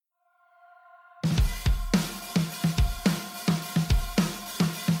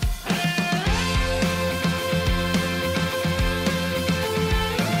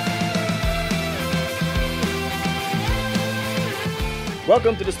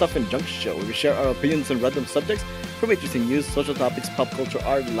Welcome to the Stuff and Junk Show, where we share our opinions on random subjects, from interesting news, social topics, pop culture,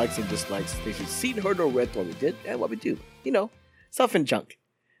 our likes and dislikes, things we've seen, heard, or read, what we did, and what we do. You know, Stuff and Junk.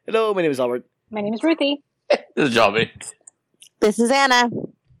 Hello, my name is Albert. My name is Ruthie. This is Johnny. This is Anna.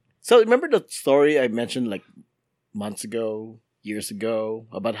 So, remember the story I mentioned like months ago, years ago,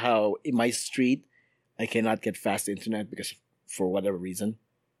 about how in my street I cannot get fast internet because for whatever reason?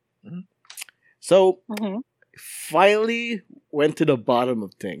 Mm-hmm. So, finally went to the bottom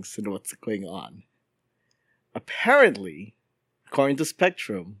of things and what's going on. Apparently, according to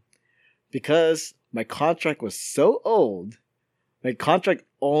Spectrum, because my contract was so old, my contract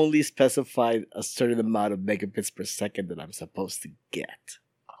only specified a certain amount of megabits per second that I'm supposed to get.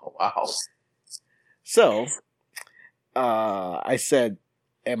 Oh, wow. So, I said,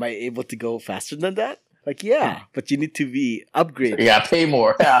 am I able to go faster than that? Like, yeah, but you need to be upgraded. You gotta pay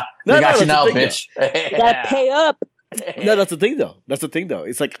more. Yeah. No, we got you that's now, the thing, bitch. You gotta pay up. No, that's the thing though.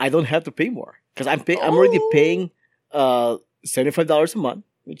 It's like I don't have to pay more because I'm already paying $75 a month,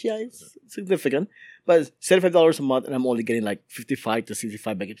 which is significant, but $75 a month, and I'm only getting like 55 to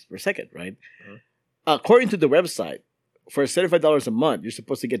 65 megabits per second, right? Mm-hmm. According to the website, for $75 a month, you're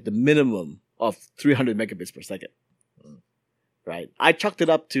supposed to get the minimum of 300 megabits per second. Right? I chalked it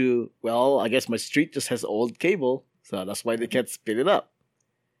up to, well, I guess my street just has old cable, so that's why they can't speed it up.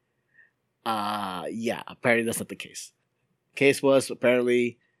 Yeah, apparently that's not the case. Case was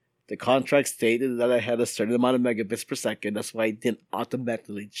apparently the contract stated that I had a certain amount of megabits per second. That's why it didn't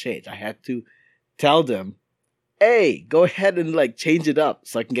automatically change. I had to tell them, hey, go ahead and like change it up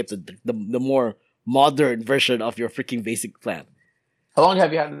so I can get the more modern version of your freaking basic plan. How long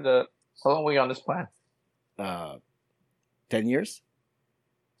have you had how long were you on this plan? 10 years?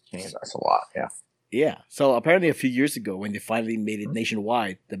 Jeez, that's a lot, yeah. Yeah. So apparently a few years ago, when they finally made it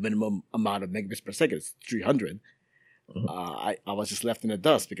nationwide, the minimum amount of megabits per second is 300. I was just left in the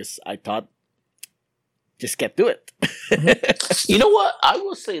dust because I thought, just get to it. You know what? I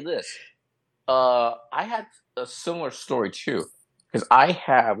will say this. I had a similar story too. Because I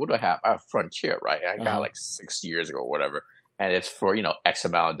have, what do I have? I have Frontier, right? I got like 6 years ago or whatever. And it's for, X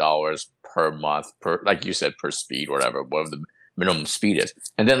amount of dollars per month, like you said, per speed, whatever the minimum speed is.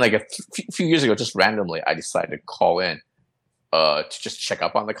 And then like a few years ago, just randomly, I decided to call in to just check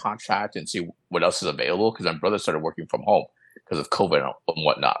up on the contract and see what else is available. Because my brother started working from home because of COVID and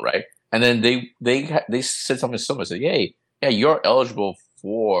whatnot, right? And then they said something similar. Said, "Hey, yeah, you're eligible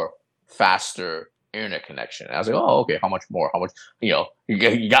for faster internet connection." And I was like, "Oh, okay. How much more? How much?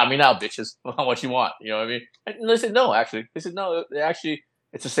 You got me now, bitches. How much you want? You know what I mean?" And they said, "No, actually." They said, "No, actually,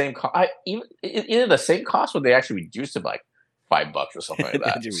 it's the same cost. Either the same cost, or they actually reduced it by like $5 or something like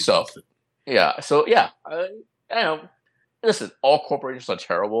that." So yeah. Listen, all corporations are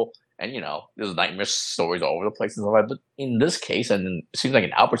terrible, and there's nightmare stories all over the place and stuff like that. But in this case, and it seems like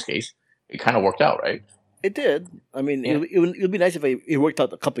in Albert's case, it kind of worked out, right? It did. I mean, it would be nice if it worked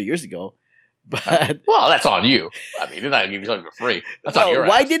out a couple of years ago. But well, that's on you. I mean, they're not gonna give you something for free. That's on your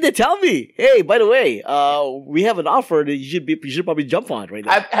why ass. did they tell me? Hey, by the way, we have an offer that you should probably jump on right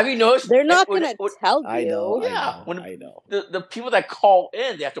now. Have you noticed? They're not going to tell you. I know. Yeah, I know. The people that call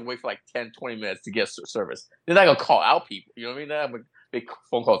in, they have to wait for like 10, 20 minutes to get service. They're not gonna call out people. You know what I mean? They have big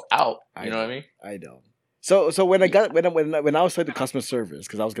phone calls out. You know what I mean? I know. So when I was at the customer service,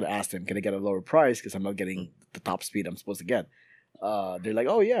 because I was gonna ask them, can I get a lower price because I'm not getting the top speed I'm supposed to get. They're like,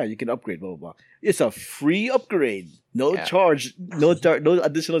 oh yeah, you can upgrade, blah blah blah. It's a free upgrade, no charge, no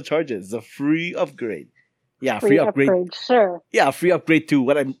additional charges. It's a free upgrade. Yeah, free upgrade. Sure. Yeah, free upgrade to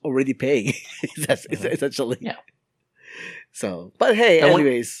what I'm already paying. That's essentially. Yeah. So, but hey,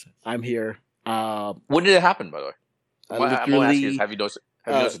 anyways, I'm here. When did it happen, by the way? I'm gonna ask you, have you noticed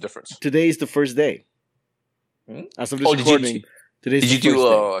a difference? Today is the first day. As of this recording. Did you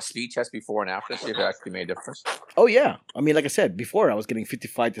do a speed test before and after to see if it actually made a difference? Oh, yeah. I mean, like I said, before I was getting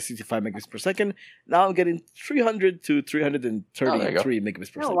 55 to 65 megabits per second. Now I'm getting 300 to 333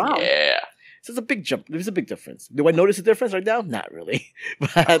 megabits per second. Wow. Yeah. So it's a big jump. There's a big difference. Do I notice a difference right now? Not really.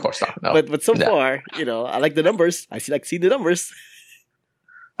 But, of course not. No. But so far, I like the numbers. I see the numbers.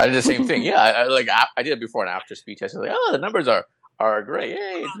 I did the same thing. Yeah. I did it before and after speed test. I was like, oh, the numbers are great.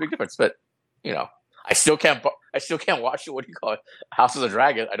 Hey, it's a big difference. But, I still can't watch it. What do you call it? House of the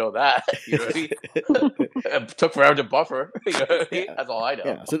Dragon. I know that. You know what I mean? It took forever to buffer. You know what I mean? That's all I know.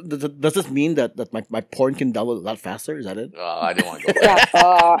 Yeah. So does this mean that my porn can download a lot faster? Is that it? I didn't want to go there. Yeah.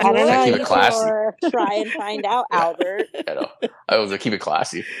 I don't know. Keep it classy. Try and find out, Albert. I know. I was gonna keep it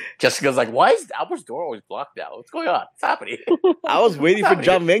classy. Jessica's like, why is Albert's door always blocked now? What's going on? What's happening? I was waiting for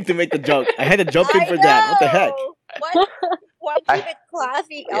John Ming to make the joke. I had to jump in for that. What the heck? What? Why keep it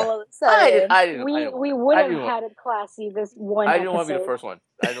classy all of a I sudden? didn't. I didn't. We would I have didn't had it classy this one I didn't want to be the episode. first one.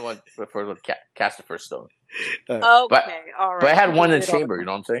 I didn't want the first one to cast the first stone. Okay, But- all right. But I had one in Weird the chamber. You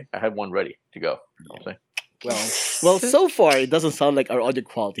know what I'm saying? I had one ready to go. You know what I'm saying? Well, so far it doesn't sound like our audio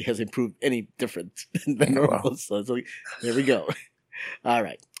quality has improved any different than normal. So there we go. All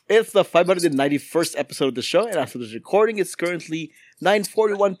right. It's the 591st episode of the show, and after this recording, it's currently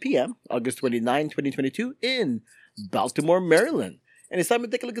 9:41 p.m., August 29, 2022, in Baltimore, Maryland. And it's time to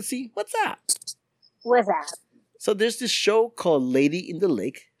take a look and see what's up. What's that? So there's this show called Lady in the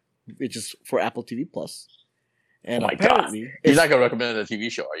Lake, which is for Apple TV Plus. And Oh my God. apparently, You're it's- not gonna recommend a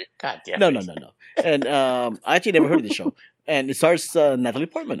TV show, are you? God damn. no, it. no. And I actually never heard of the show. And it stars Natalie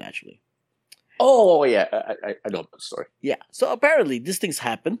Portman, actually. Oh yeah, I know about the story. Yeah. So apparently these things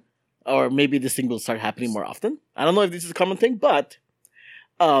happen, or maybe this thing will start happening more often. I don't know if this is a common thing, but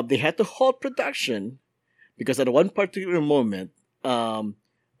they had to halt production because at one particular moment,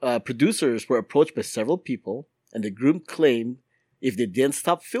 producers were approached by several people, and the group claimed if they didn't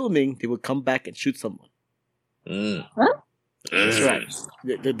stop filming, they would come back and shoot someone. Mm. That's right.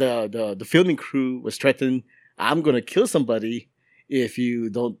 The filming crew was threatened. I'm gonna kill somebody if you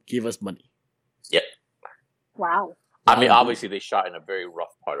don't give us money. Wow. I mean, obviously they shot in a very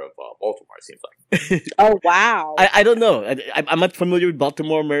rough part of Baltimore. It seems like. Oh wow! I don't know. I'm not familiar with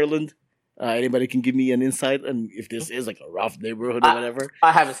Baltimore, Maryland. Anybody can give me an insight on if this is like a rough neighborhood or whatever.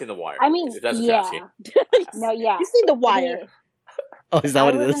 I haven't seen The Wire. I mean, if that's what you're yeah. asking. No, yeah. You see the I wire? mean, Oh, is that I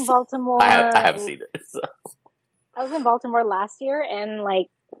what it was in is? Baltimore. I haven't seen it. So. I was in Baltimore last year, and like,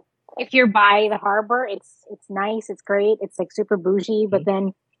 if you're by the harbor, it's nice, it's great, it's like super bougie. But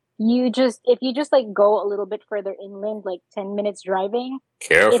then if you just like go a little bit further inland, like 10 minutes driving,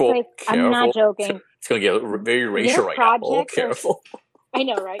 Careful. it's like careful. I'm not joking. It's gonna get very racial right now. Oh, projects are- careful. I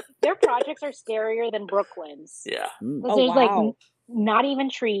know, right? Their projects are scarier than Brooklyn's. Yeah. Mm. Because Oh, there's like wow. not even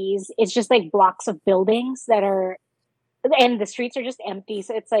trees. It's just like blocks of buildings that are, and the streets are just empty.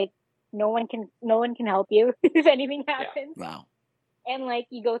 So it's like no one can help you if anything happens. Wow. And like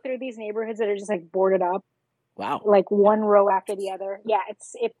you go through these neighborhoods that are just like boarded up, Wow. like one row after the other. Yeah,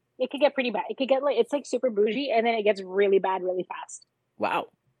 it could get pretty bad. It could get like it's like super bougie, and then it gets really bad really fast. Wow.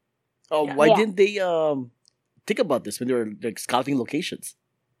 Oh, Yeah. why Yeah. didn't they think about this when they were like scouting locations?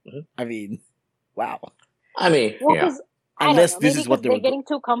 Mhm. I mean, wow. I mean, Well, yeah. because Unless this is what they they're were getting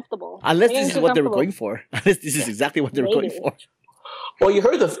too comfortable. Unless They're this getting is too what they were comfortable. going for. Unless this is exactly what they were going Maybe. for. Well, you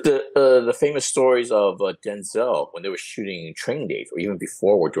heard the famous stories of Denzel when they were shooting Training Days, or even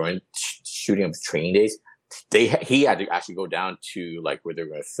before, or during shooting of Training Days. He had to actually go down to like where they're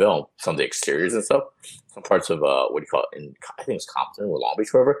going to film some of the exteriors and stuff, some parts of what do you call it? I think it's Compton or Long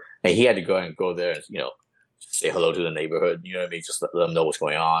Beach, wherever. And he had to go there and say hello to the neighborhood. You know what I mean? Just let them know what's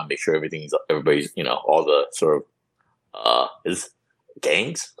going on, make sure everybody's all the sort of is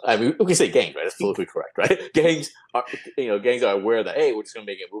gangs. I mean, we can say gangs, right? That's politically correct, right? Gangs are aware that hey, we're just going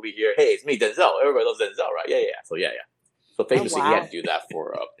to make a movie here. Hey, it's me, Denzel. Everybody loves Denzel, right? Yeah. So yeah. So famously, he wow. had to do that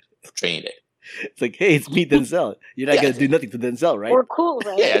for Training Day. It's like, hey, it's me, Denzel. You're not Yeah. going to do nothing to Denzel, right? We're cool,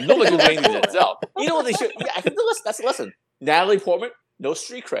 right? Yeah, nobody's complaining to Denzel. You know what they should? Yeah, I think that's a lesson. Natalie Portman, no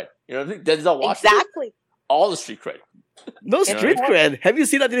street cred. You know what I mean? Denzel Washington, Exactly. all the street cred. No street cred. Have you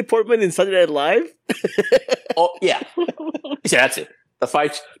seen Natalie Portman in Saturday Night Live? Oh yeah, that's it. The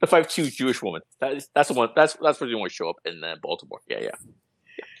 5'2" Jewish woman. That's the one. That's where they want to show up in Baltimore. Yeah.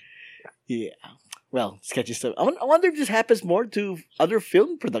 Yeah. Well, sketchy stuff. I wonder if this happens more to other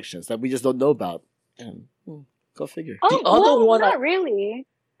film productions that we just don't know about. Go figure. Oh, The other well, one not really.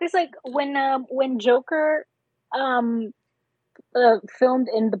 It's like when Joker filmed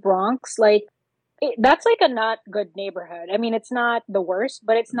in the Bronx, like that's like a not good neighborhood. I mean, it's not the worst,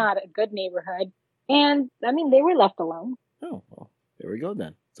 but it's not a good neighborhood. And I mean, they were left alone. Oh, well, there we go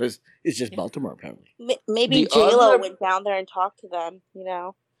then. So it's just Baltimore, apparently. Maybe The J-Lo other- went down there and talked to them. You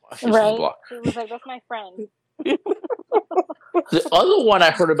know. She's from the Right? block. She was like, "That's my friend." The other one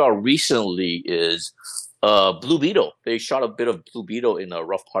I heard about recently is Blue Beetle. They shot a bit of Blue Beetle in a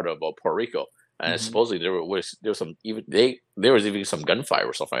rough part of Puerto Rico, and Mhm. supposedly there was some there was even some gunfire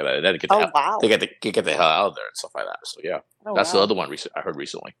or something like that. They had to get Oh the hell, wow. they get the hell out of there and stuff like that. So yeah, Oh, that's wow. the other one I heard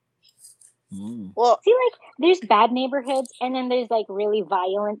recently. Mm. Well, See, like, there's bad neighborhoods, and then there's like really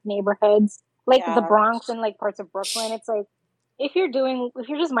violent neighborhoods, like the Yeah. Bronx and like parts of Brooklyn. It's like if you're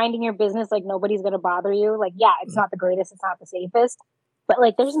just minding your business, like nobody's gonna bother you. Like, yeah, it's not the greatest, it's not the safest, but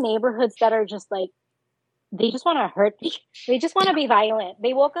like there's neighborhoods that are just like they just want to hurt. They just want to be violent.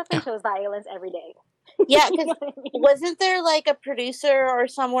 They woke up and chose violence every day. yeah, You because know what I mean? wasn't there like a producer or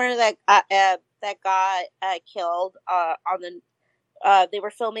somewhere that got killed on the they were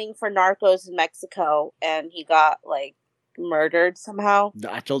filming for Narcos in Mexico and he got like murdered somehow.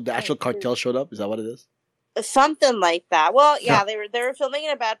 The actual cartel showed up. Is that what it is? Something like that. Well, yeah, Yeah. they were filming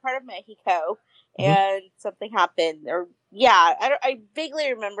in a bad part of Mexico, Mhm. and something happened. Or yeah, I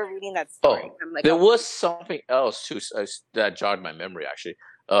vaguely remember reading that story. Oh, I'm like, there oh, was something else too that jogged my memory. Actually,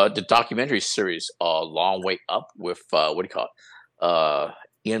 the documentary series "Long Way Up" with what do you call it?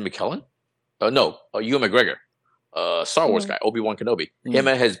 Ian McKellen? No, Ewan McGregor. Star Wars guy, Obi-Wan Kenobi. Him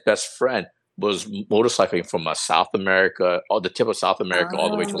and his best friend was motorcycling from South America, or the tip of South America, all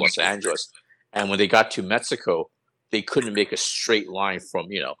the way to Los Angeles. And when they got to Mexico, they couldn't make a straight line from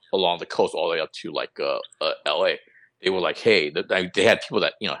along the coast all the way up to like L.A. They were like, hey, they had people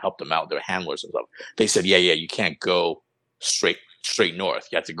that helped them out. They were handlers and stuff. They said, yeah, you can't go straight north.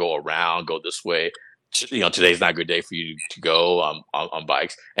 You have to go around, go this way. Today's not a good day for you to go on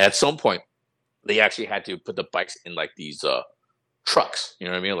bikes. And at some point, they actually had to put the bikes in like these trucks. You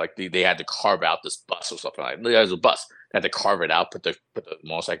know what I mean? Like they had to carve out this bus or something like that. There's a bus. They had to carve it out, put the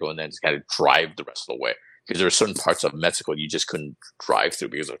motorcycle, and then just kind of drive the rest of the way. Because there were certain parts of Mexico you just couldn't drive through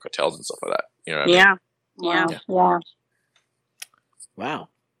because of cartels and stuff like that. You know what I mean? yeah. Wow.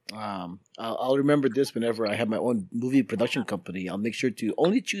 I'll remember this whenever I have my own movie production company. I'll make sure to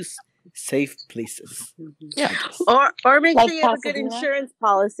only choose safe places. Yeah. Or make Like sure you have a good Pasadena? insurance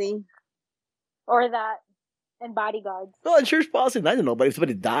policy. Or that and bodyguards. Well, insurance policy, I don't know, but if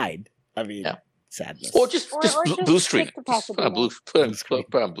somebody died, I mean, Yeah. sadness. Or just Or blue just screen. stick to Just put on Pasadena.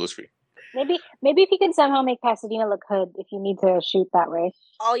 put on blue screen. Maybe if you can somehow make Pasadena look good, if you need to shoot that way.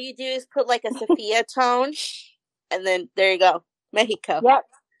 All you do is put like a sepia tone, and then there you go, Mexico. Yep.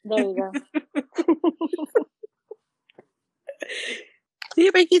 There you go.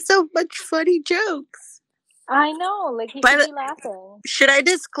 You're making so much funny jokes. I know. Like you By should the- be laughing. Should I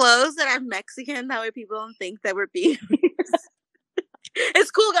disclose that I'm Mexican? That way people don't think that we're being.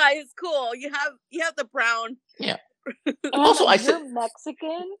 It's cool, guys. It's cool. You have the brown. Yeah. And Also, I you're said-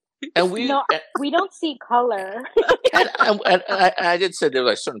 Mexican. And we No, we don't see color. and I did say there were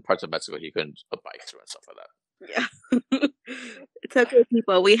like certain parts of Mexico you couldn't bike through and stuff like that. Yeah. It's okay,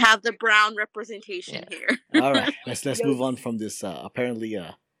 people. We have the brown representation here. All right, let's move on from this apparently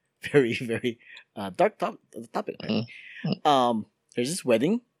very very dark topic. Right? There's this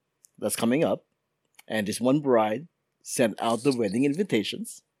wedding that's coming up, and this one bride sent out the wedding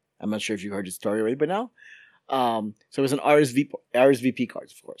invitations. I'm not sure if you heard the story already by now. So it was an RSVP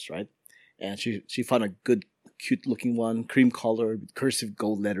cards, of course, right? And she found a good, cute looking one, cream color, with cursive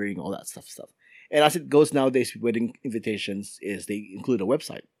gold lettering, all that stuff. And as it goes nowadays with wedding invitations, is they include a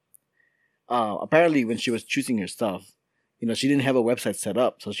website. Apparently, when she was choosing her stuff, she didn't have a website set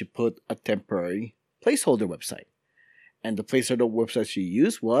up, so she put a temporary placeholder website. And the placeholder website she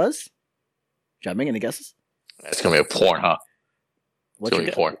used was, Jamming, any guesses? It's gonna be a porn, huh? What's your,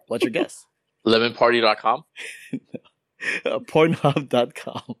 It's gonna be porn. what's your guess? Lemonparty.com.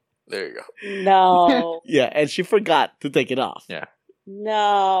 Pornhub.com. There you go. No. Yeah, and she forgot to take it off. Yeah.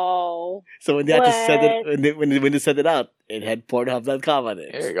 No. So when they had to send What? it, when they sent it out, it had Pornhub.com on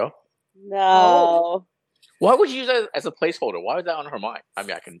it. There you go. No. Why would you use that as a placeholder? Why was that on her mind? I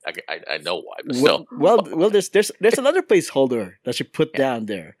mean, I know why, but still. Well, there's another placeholder that she put down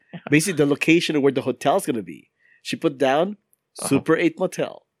there. Basically, the location of where the hotel's gonna be. She put down Super 8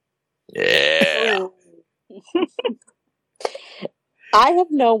 Motel. Yeah. I have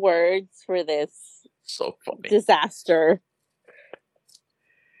no words for this So funny. disaster.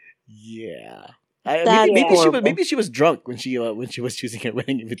 Yeah. That's horrible. Maybe she was drunk when she was choosing her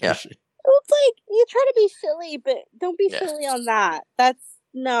wedding invitation. It's like you try to be silly, but don't be Yeah. silly on that.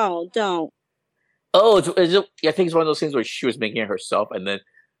 Don't. Oh, I think it's one of those things where she was making it herself, and then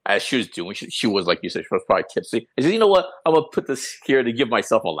as she was doing, she was like you said, she was probably tipsy. And she said, you know what? I'm gonna put this here to give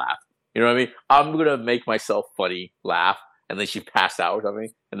myself a laugh. You know what I mean? I'm gonna make myself funny, laugh, and then she passed out or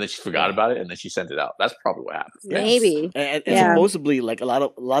something, and then she forgot about it, and then she sent it out. That's probably what happened. Yes. Maybe. And Yeah. supposedly, like a lot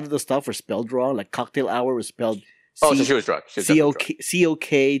of the stuff was spelled wrong. Like cocktail hour was spelled Oh, so she was drunk. She was definitely drunk.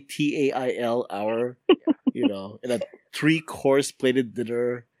 COKTAIL hour. In a 3-course plated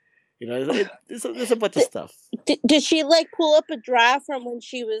dinner. There's a bunch of stuff. Did she like pull up a draft from when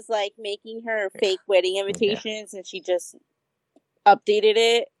she was like making her fake wedding invitations and she just updated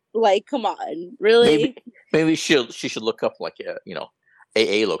it? Like, come on, really? Maybe she should look up like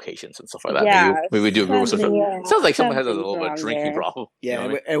AA locations and stuff like that. Yeah, maybe we do a Google search. something- Sounds like someone has a something's little bit of wrong drinking there. problem. Yeah, You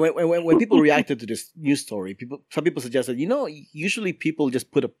know what I mean? and when people reacted to this news story, some people suggested, usually people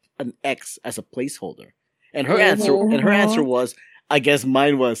just put an X as a placeholder, and her answer was, I guess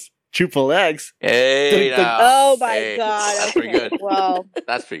mine was XXX. Hey, now. Oh my Hey, god. That's pretty good. Well,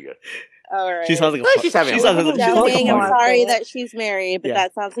 That's pretty good. all right. She sounds like Well, she's having a she sounds laugh. like, she sounds like a I'm party. sorry that she's married, but Yeah.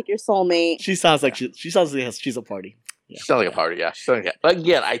 that sounds like your soulmate. She sounds like she's a party. She sounded like a party. Yeah, she sounded like, but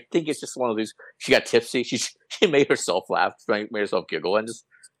again, I think it's just one of these. She got tipsy. She made herself laugh, made herself giggle, and just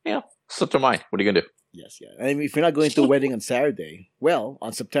slipped her mind. What are you gonna do? Yes, yeah. I mean, if you're not going to a wedding on Saturday, well,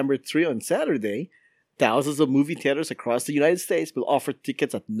 on September 3 on Saturday, thousands of movie theaters across the United States will offer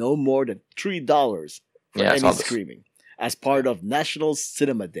tickets at no more than $3 for I any saw this. screening as part of National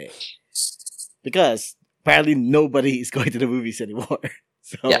Cinema Day. Because apparently nobody is going to the movies anymore.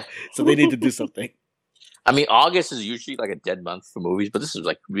 So they need to do something. I mean, August is usually like a dead month for movies, but this is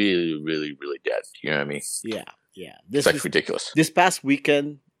like really, really, really dead. You know what I mean? Yeah. It's like ridiculous. This past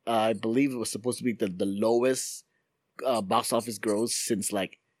weekend, I believe it was supposed to be the lowest box office gross since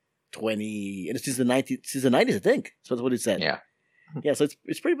like since the 90s, I think. So that's what it said. Yeah. Yeah, so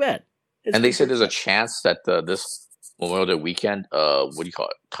it's pretty bad. And they said there's a chance that this Memorial Day weekend,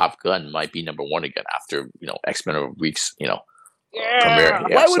 Top Gun might be number one again after X Men of weeks, premiere. Yeah,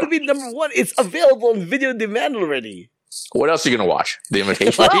 Why would it be number one? It's available on video on demand already. What else are you gonna watch? The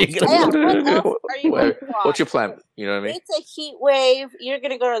Invitation. What else are you going to watch? What's your plan? You know what I mean? It's a heat wave. You're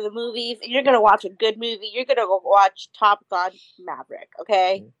gonna go to the movies. You're gonna watch a good movie. You're gonna go watch Top Gun Maverick.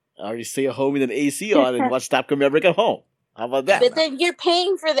 Okay. I already stay at home with an AC on and watch Top Gun Maverick at home. How about that? But then you're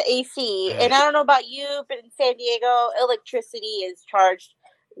paying for the AC, and I don't know about you, but in San Diego, electricity is charged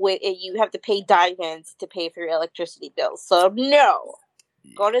with. You have to pay diamonds to pay for your electricity bills. So no,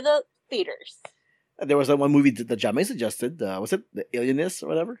 go to the theaters. There was that one movie that Jamie suggested. Was it The Alienist or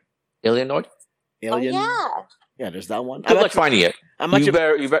whatever? Alienoid? Alien. Oh, Yeah, there's that one. Good luck finding it. You actually,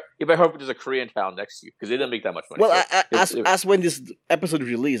 better hope there's a Korean town next to you because they didn't make that much money. Well, as when this episode is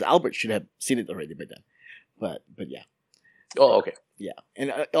released, Albert should have seen it already by then. But yeah. Oh, okay. Yeah,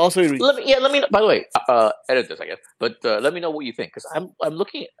 and also let me. By the way, edit this, I guess. But let me know what you think because I'm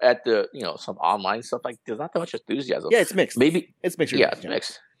looking at the some online stuff like there's not that much enthusiasm. Yeah, it's mixed. Maybe it's mixed. Yeah, it's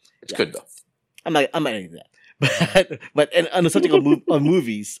mixed. It's good though. I'm not into that. But and on the subject of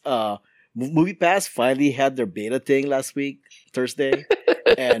movies, MoviePass finally had their beta thing last week, Thursday,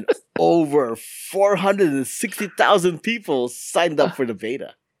 and over 460,000 people signed up for the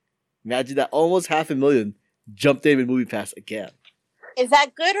beta. Imagine that, almost 500,000 jumped in with MoviePass again. is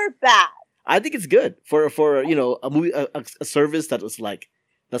that good or bad? I think it's good for a movie a service that's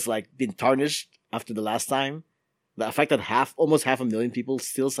been tarnished after the last time. The fact that almost 500,000 people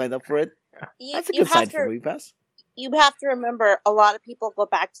still signed up for it. That's a good sign for MoviePass. You have to remember, a lot of people go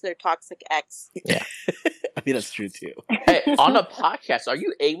back to their toxic ex. Yeah, I mean that's true too. Hey, on the podcast, are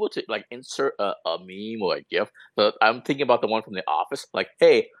you able to insert a meme or a GIF? But I'm thinking about the one from The Office, like,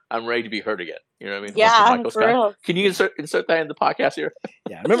 "Hey, I'm ready to be heard again." You know what I mean? Yeah, for real. Can you insert that in the podcast here?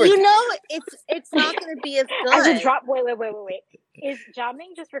 Yeah, remember. It's not going to be as good. As a drop. Wait. Is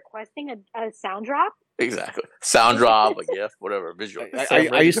Jaming just requesting a sound drop? Exactly. Sound drop, a GIF, whatever, visual.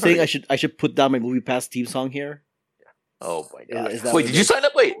 Are you saying I should put down my MoviePass theme song here? Oh my god! Wait, did you sign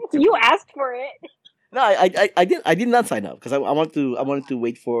up? Wait, You asked for it. No, I did not sign up because I wanted to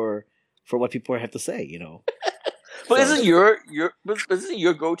wait for what people have to say. But isn't your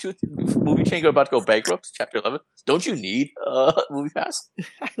go-to movie chain about to go bankrupt? Chapter 11. Don't you need MoviePass?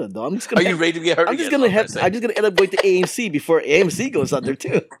 I don't know. Are you ready to get hurt? I'm just gonna end up going to AMC before AMC goes under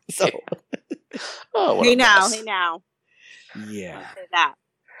too. So. Hey now. Yeah. Say that.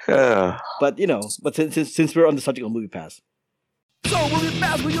 But since we're on the subject of MoviePass. So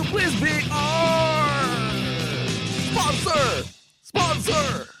MoviePass, will you please be our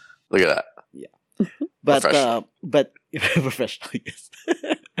sponsor? Look at that. Yeah. But professional, yes.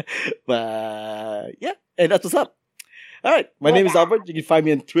 But yeah, and that's what's up. All right, my name is Albert. You can find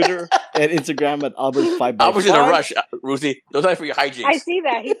me on Twitter and Instagram at Albert5. Albert's in a rush, Ruthie. Don't time for your hijinks. I see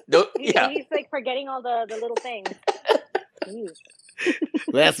that. He's like forgetting all the little things.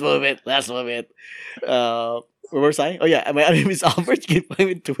 Let's move it. Where was I? Oh yeah, my name is Albert. You can find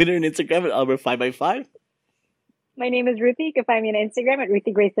me on Twitter and Instagram at Albert5x5. My name is Ruthie. You can find me on Instagram at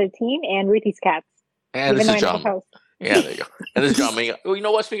RuthieGrace13 and Ruthie's Cats. And this is John. Post. Yeah, there you go. And this is John. Well, you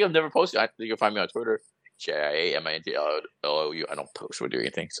know what? Speaking of never posting, you can find me on Twitter. JIAMINTLOU. I don't post or do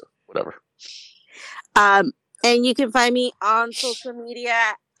anything, so whatever. And you can find me on social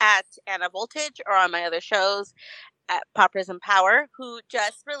media at Anna Voltage or on my other shows at Poppers and Power, who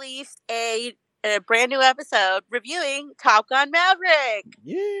just released a brand new episode reviewing Top Gun Maverick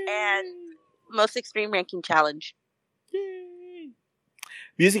and Most Extreme Ranking Challenge. Yay.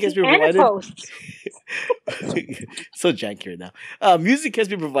 Music has been provided. So janky right now. Music has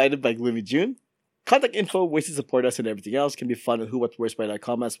been provided by Gloomy June. Contact info, ways to support us, and everything else can be found at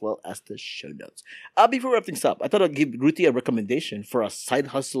whowhatwheresby.com as well as the show notes. Before wrapping things up, I thought I'd give Ruthie a recommendation for a side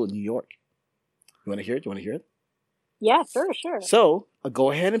hustle in New York. You want to hear it? Yeah, sure. So, go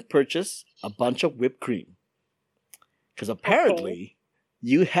ahead and purchase a bunch of whipped cream. Because apparently,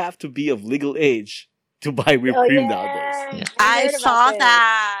 you have to be of legal age to buy whipped cream nowadays. Yeah. I heard about saw this.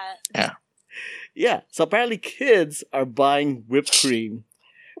 that. Yeah, so apparently kids are buying whipped cream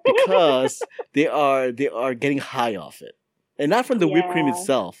because they are getting high off it, and not from the whipped cream Yeah.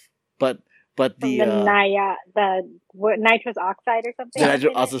 itself, but From the nitrous oxide or something. the that's nitric in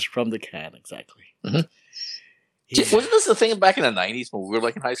it? acid from the can, exactly. Mhm. Yeah. Wasn't this the thing back in the 90s when we were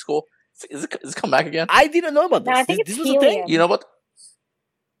like in high school? Is it come back again? I didn't know about this. No, I think this it's was a thing. helium. You know what?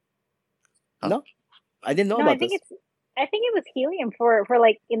 I didn't know No, about I think this. I think it was helium for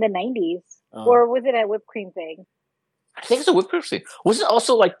like in the 90s, Oh. or was it a whipped cream thing? I think it's a whipped cream thing. Was it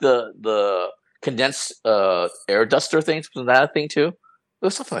also like the condensed air duster thing? Was that a thing too? It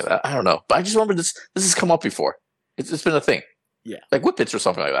was something like that. I don't know, but I just remember this has come up before. It's been a thing. Yeah. Like whippets or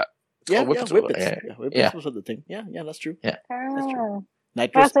something like that. It's Yeah, called yeah, Whippets or whippets. whatever. Yeah, whippets Yeah. was the thing. Yeah, that's true. Yeah. Oh,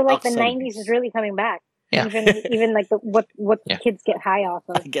 Nitrous so like the oxide 90s is really coming back. Yeah. Even like what Yeah. kids get high off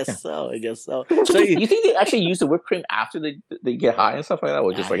of. I guess so. So So you think they actually use the whipped cream after they get high and stuff like that,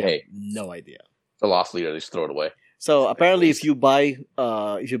 or just I like, have hey, no idea. the lost leader, they just throw it away? So apparently, if you buy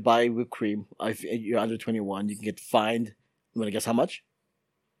whipped cream, if you're under 21, you can get fined. You want to guess how much?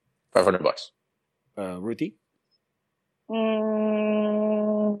 $500. Ruthie?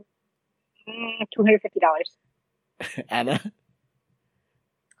 $250. Anna?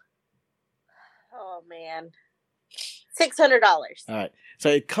 Oh man, $600. All right. So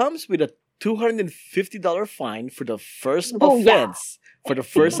it comes with a $250 fine for the first Oh, yeah. offense. For the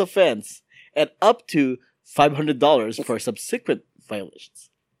first offense, and up to $500 for subsequent violations.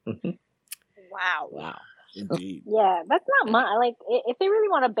 Wow. Wow. Indeed. Yeah, that's not much. Like, if they really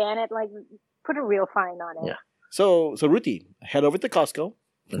want to ban it, like, put a real fine on it. Yeah. So Ruthie, head over to Costco,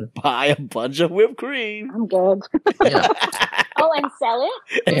 buy a bunch of whipped cream, I'm good. Yeah, Oh, and sell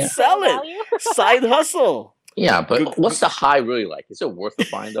it? and Yeah. sell it. Value? Side hustle. yeah, but Good- what's the high really like? Is it worth the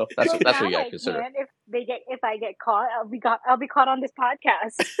fine though? That's So what you now gotta I consider. can, if I get caught, I'll be caught on this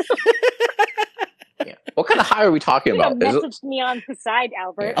podcast. Yeah. What kind of high are we talking Yeah, about? Is it, message me on the side,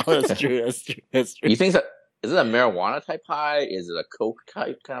 Albert. Oh, that's true. That's true. you think that is it a marijuana type high? Is it a coke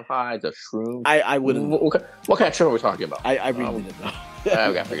type kind of high? Is it a shroom? I wouldn't. What kind of trip are we talking about? I really wouldn't know. We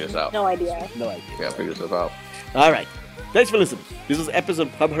gotta figure this out. No idea. No idea. We gotta figure this out. All right. Thanks for listening. This was episode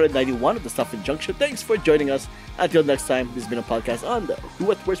 591 of the Stuff in Junction. Thanks for joining us. Until next time, this has been a podcast on the Who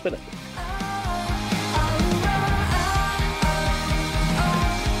What Where's Minute.